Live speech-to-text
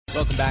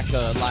Welcome back to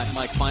Live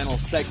Mike, final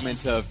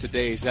segment of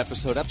today's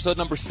episode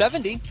number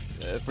 70,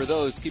 for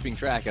those keeping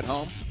track at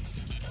home.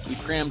 We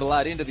crammed a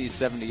lot into these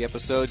 70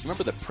 episodes.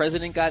 Remember the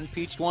president got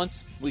impeached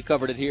once? We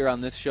covered it here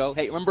on this show.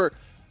 Hey, remember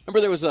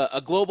there was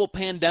a global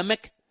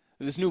pandemic?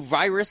 This new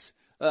virus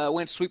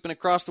went sweeping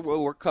across the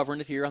world. We're covering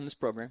it here on this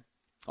program.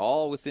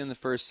 All within the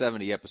first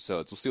 70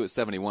 episodes. We'll see what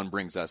 71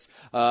 brings us.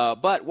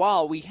 But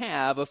while we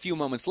have a few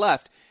moments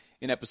left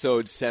in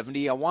episode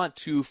 70, I want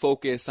to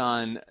focus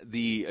on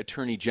the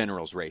Attorney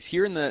General's race.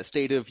 Here in the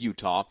state of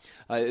Utah,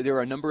 there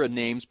are a number of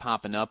names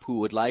popping up who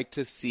would like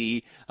to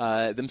see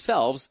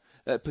themselves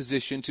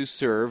positioned to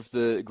serve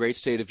the great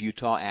state of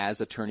Utah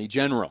as Attorney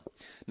General.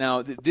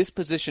 Now, this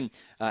position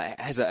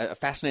has a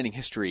fascinating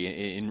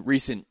history in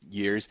recent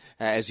years.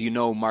 As you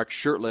know, Mark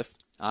Shurtleff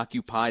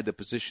occupied the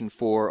position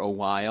for a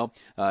while.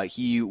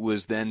 He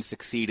was then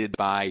succeeded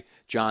by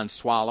John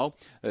Swallow.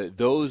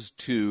 Those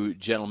two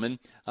gentlemen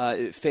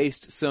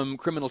faced some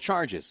criminal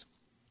charges.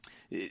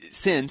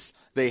 Since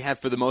they have,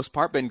 for the most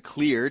part, been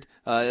cleared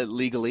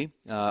legally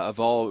of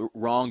all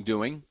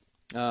wrongdoing.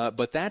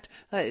 But that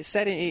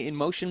set in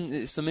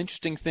motion some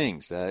interesting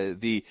things.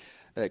 The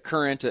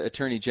current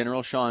Attorney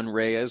General, Sean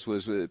Reyes,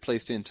 was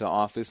placed into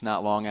office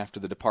not long after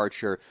the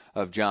departure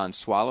of John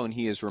Swallow, and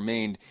he has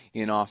remained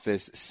in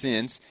office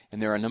since.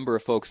 And there are a number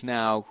of folks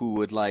now who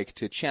would like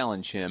to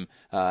challenge him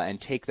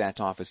and take that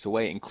office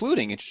away,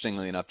 including,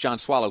 interestingly enough, John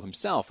Swallow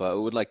himself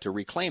would like to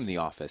reclaim the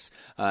office.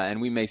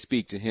 And we may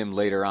speak to him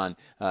later on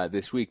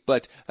this week.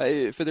 But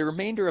for the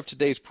remainder of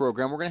today's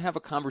program, we're going to have a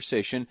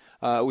conversation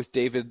with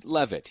David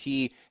Leavitt.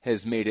 He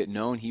has made it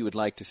known he would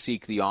like to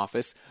seek the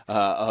office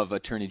of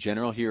Attorney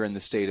General here in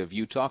the state of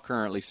Utah,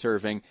 currently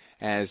serving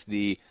as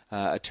the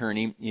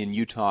attorney in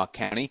Utah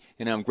County.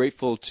 And I'm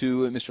grateful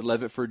to Mr.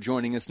 Leavitt for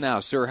joining us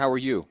now. Sir, how are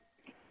you?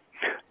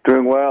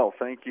 Doing well,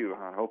 thank you.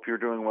 I hope you're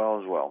doing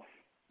well as well.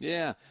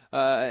 Yeah,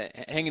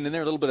 hanging in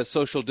there, a little bit of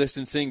social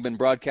distancing, been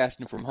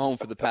broadcasting from home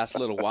for the past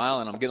little while,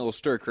 and I'm getting a little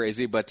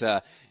stir-crazy, but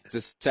it's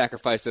a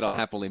sacrifice that I'll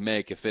happily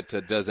make if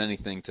it does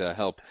anything to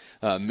help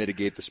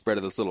mitigate the spread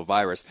of this little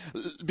virus.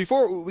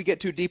 Before we get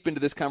too deep into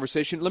this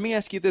conversation, let me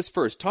ask you this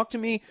first. Talk to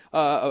me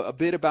a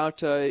bit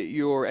about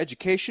your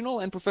educational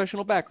and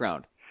professional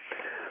background.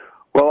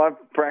 Well,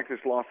 I've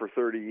practiced law for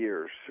 30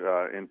 years,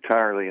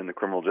 entirely in the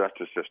criminal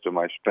justice system.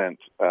 I spent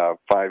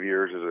 5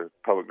 years as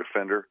a public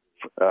defender.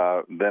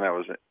 Then I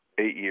was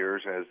 8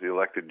 years as the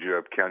elected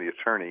Juab County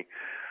attorney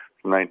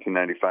from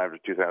 1995 to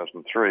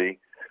 2003.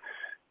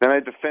 Then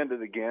I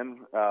defended again,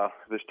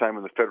 this time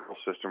in the federal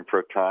system for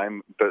a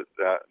time. But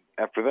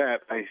after that,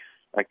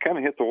 I kind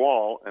of hit the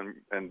wall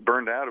and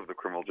burned out of the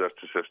criminal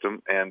justice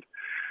system. And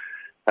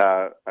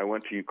I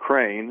went to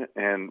Ukraine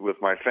and with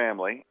my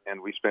family,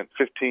 and we spent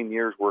 15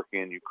 years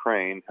working in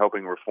Ukraine,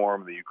 helping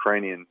reform the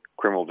Ukrainian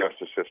criminal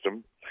justice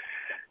system.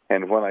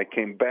 And when I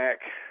came back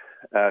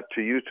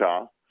to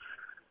Utah,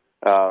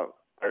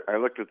 I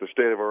looked at the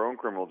state of our own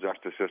criminal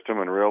justice system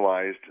and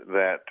realized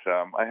that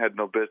I had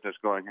no business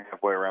going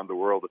halfway around the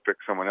world to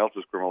fix someone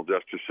else's criminal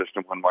justice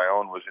system when my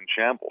own was in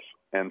shambles.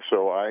 And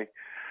so I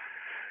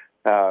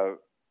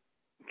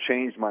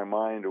changed my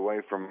mind away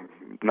from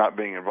not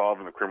being involved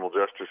in the criminal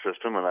justice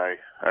system, and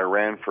I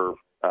ran for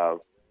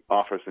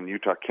office in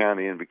Utah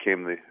County and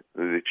became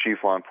the chief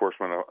law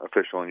enforcement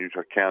official in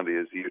Utah County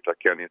as the Utah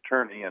County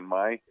attorney. And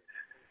my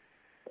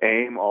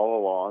aim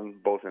all along,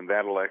 both in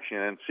that election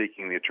and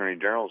seeking the Attorney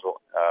General's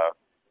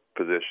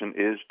position,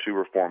 is to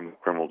reform the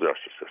criminal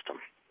justice system.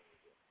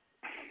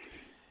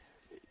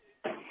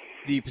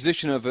 The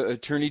position of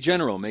Attorney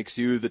General makes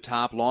you the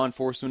top law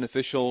enforcement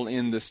official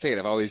in the state.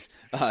 I've always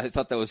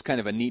thought that was kind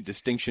of a neat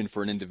distinction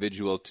for an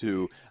individual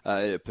to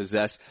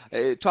possess.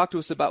 Talk to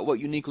us about what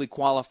uniquely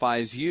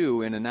qualifies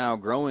you in a now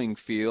growing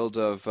field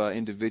of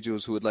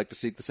individuals who would like to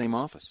seek the same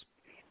office.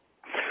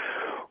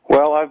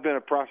 Well, I've been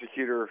a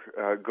prosecutor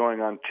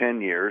going on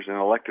 10 years, an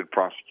elected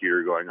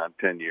prosecutor going on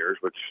 10 years,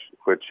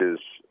 which is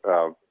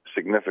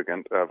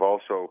significant. I've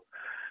also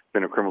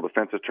been a criminal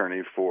defense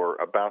attorney for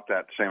about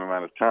that same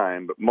amount of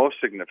time, but most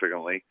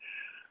significantly,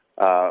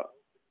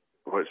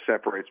 what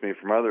separates me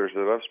from others is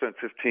that I've spent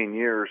 15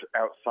 years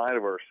outside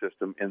of our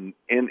system in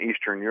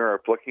Eastern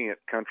Europe, looking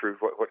at countries,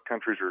 what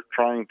countries are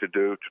trying to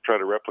do to try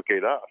to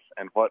replicate us.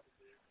 And what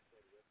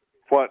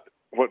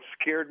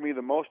scared me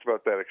the most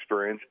about that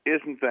experience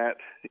isn't that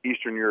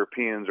Eastern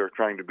Europeans are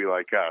trying to be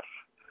like us.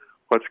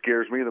 What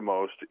scares me the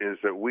most is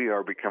that we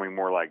are becoming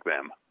more like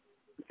them.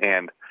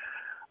 And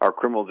our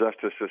criminal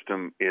justice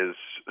system is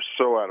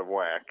so out of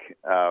whack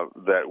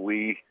that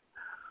we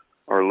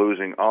are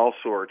losing all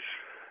sorts,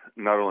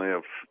 not only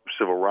of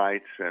civil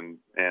rights and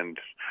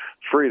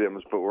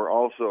freedoms, but we're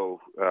also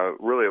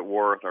really at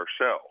war with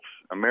ourselves.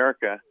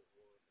 America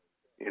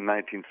in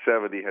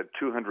 1970 had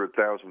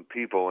 200,000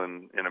 people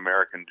in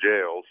American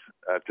jails.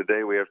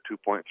 Today we have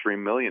 2.3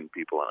 million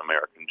people in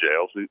American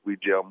jails. We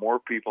jail more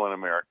people in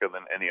America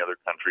than any other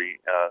country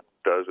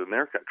does in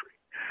their country.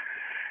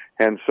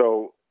 And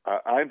so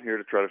I'm here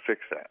to try to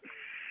fix that.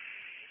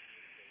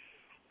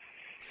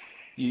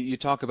 You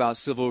talk about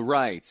civil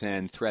rights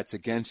and threats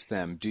against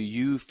them. Do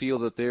you feel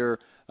that there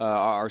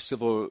are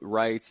civil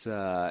rights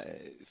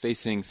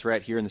facing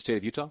threat here in the state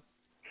of Utah?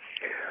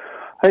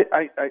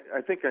 I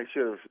think I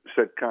should have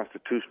said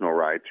constitutional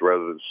rights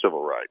rather than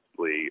civil rights,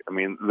 Lee. I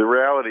mean, the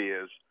reality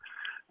is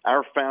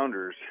our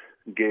founders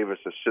gave us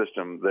a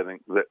system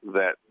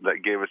that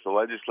gave us a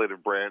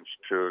legislative branch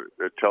to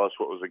tell us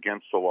what was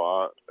against the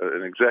law,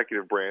 an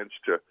executive branch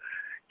to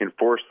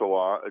enforce the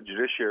law, a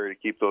judiciary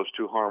to keep those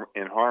two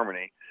in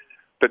harmony.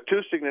 But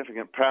two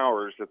significant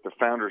powers that the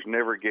founders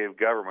never gave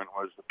government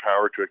was the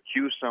power to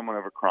accuse someone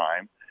of a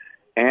crime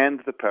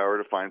and the power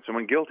to find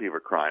someone guilty of a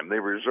crime. They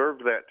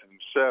reserved that to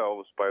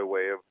themselves by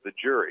way of the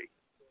jury.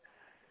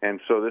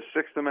 And so this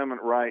Sixth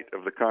Amendment right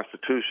of the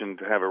Constitution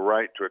to have a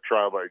right to a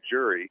trial by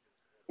jury,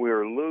 we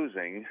are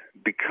losing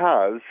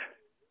because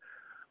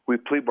we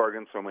plea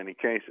bargained so many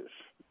cases.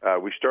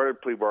 We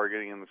started plea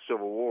bargaining in the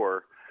Civil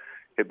War.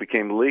 It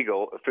became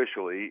legal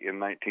officially in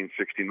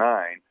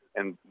 1969,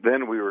 and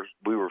then we were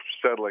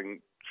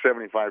settling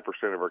 75%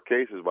 of our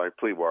cases by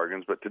plea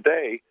bargains. But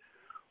today,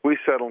 we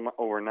settle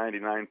over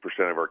 99%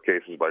 of our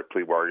cases by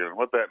plea bargain. And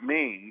what that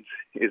means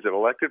is that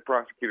elected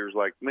prosecutors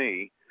like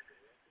me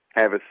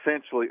have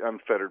essentially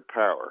unfettered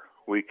power.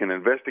 We can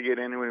investigate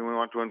anyone we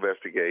want to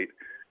investigate,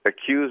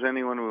 accuse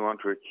anyone we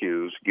want to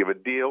accuse, give a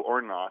deal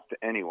or not to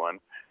anyone,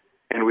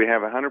 and we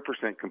have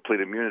 100% complete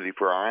immunity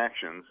for our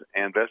actions,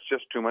 and that's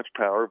just too much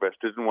power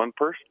vested in one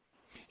person.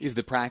 Is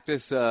the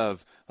practice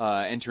of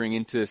entering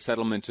into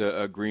settlement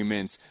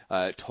agreements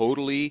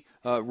totally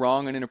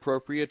wrong and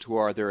inappropriate,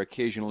 or are there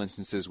occasional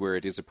instances where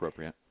it is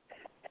appropriate?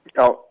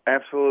 Oh,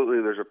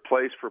 absolutely. There's a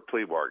place for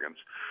plea bargains.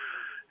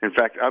 In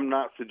fact, I'm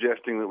not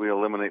suggesting that we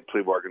eliminate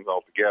plea bargains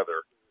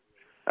altogether.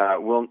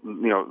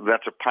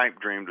 That's a pipe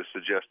dream to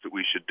suggest that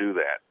we should do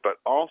that. But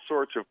all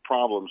sorts of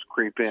problems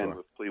creep in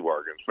with plea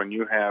bargains. When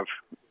you have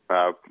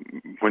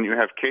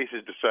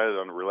cases decided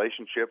on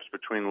relationships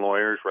between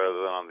lawyers rather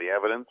than on the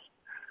evidence,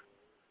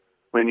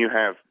 when you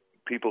have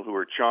people who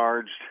are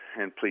charged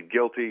and plead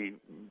guilty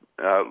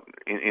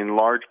in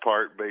large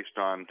part based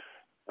on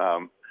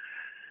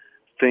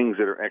things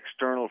that are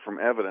external from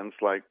evidence,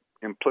 like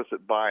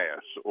implicit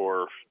bias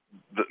or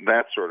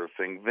that sort of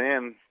thing,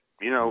 then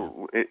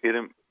it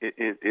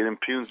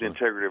impugns the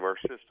integrity of our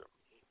system.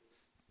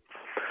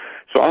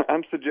 So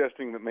I'm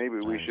suggesting that maybe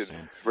we should,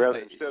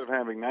 instead of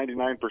having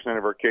 99%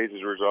 of our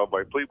cases resolved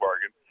by plea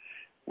bargain,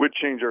 we'd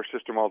change our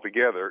system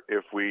altogether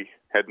if we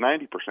had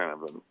 90%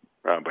 of them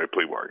by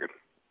plea bargain.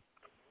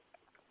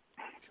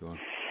 Sure.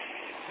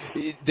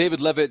 David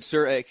Leavitt,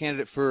 sir, a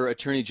candidate for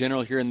Attorney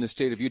General here in the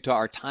state of Utah.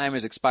 Our time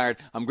has expired.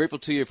 I'm grateful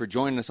to you for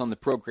joining us on the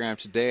program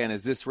today, and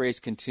as this race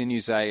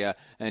continues, I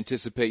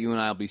anticipate you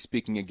and I will be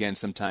speaking again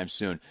sometime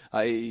soon.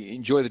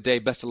 Enjoy the day.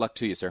 Best of luck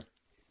to you, sir.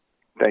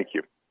 Thank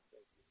you.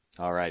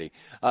 All righty.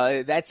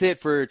 That's it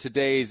for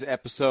today's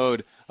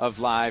episode of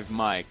Live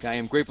Mike. I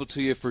am grateful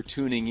to you for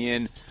tuning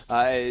in.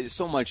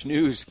 So much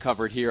news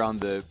covered here on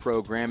the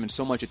program and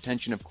so much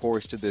attention, of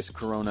course, to this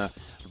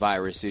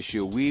coronavirus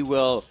issue. We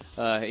will,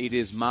 it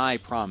is my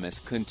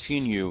promise,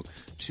 continue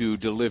to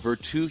deliver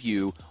to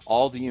you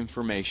all the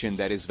information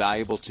that is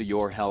valuable to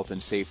your health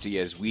and safety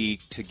as we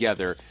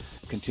together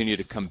continue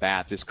to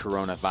combat this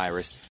coronavirus.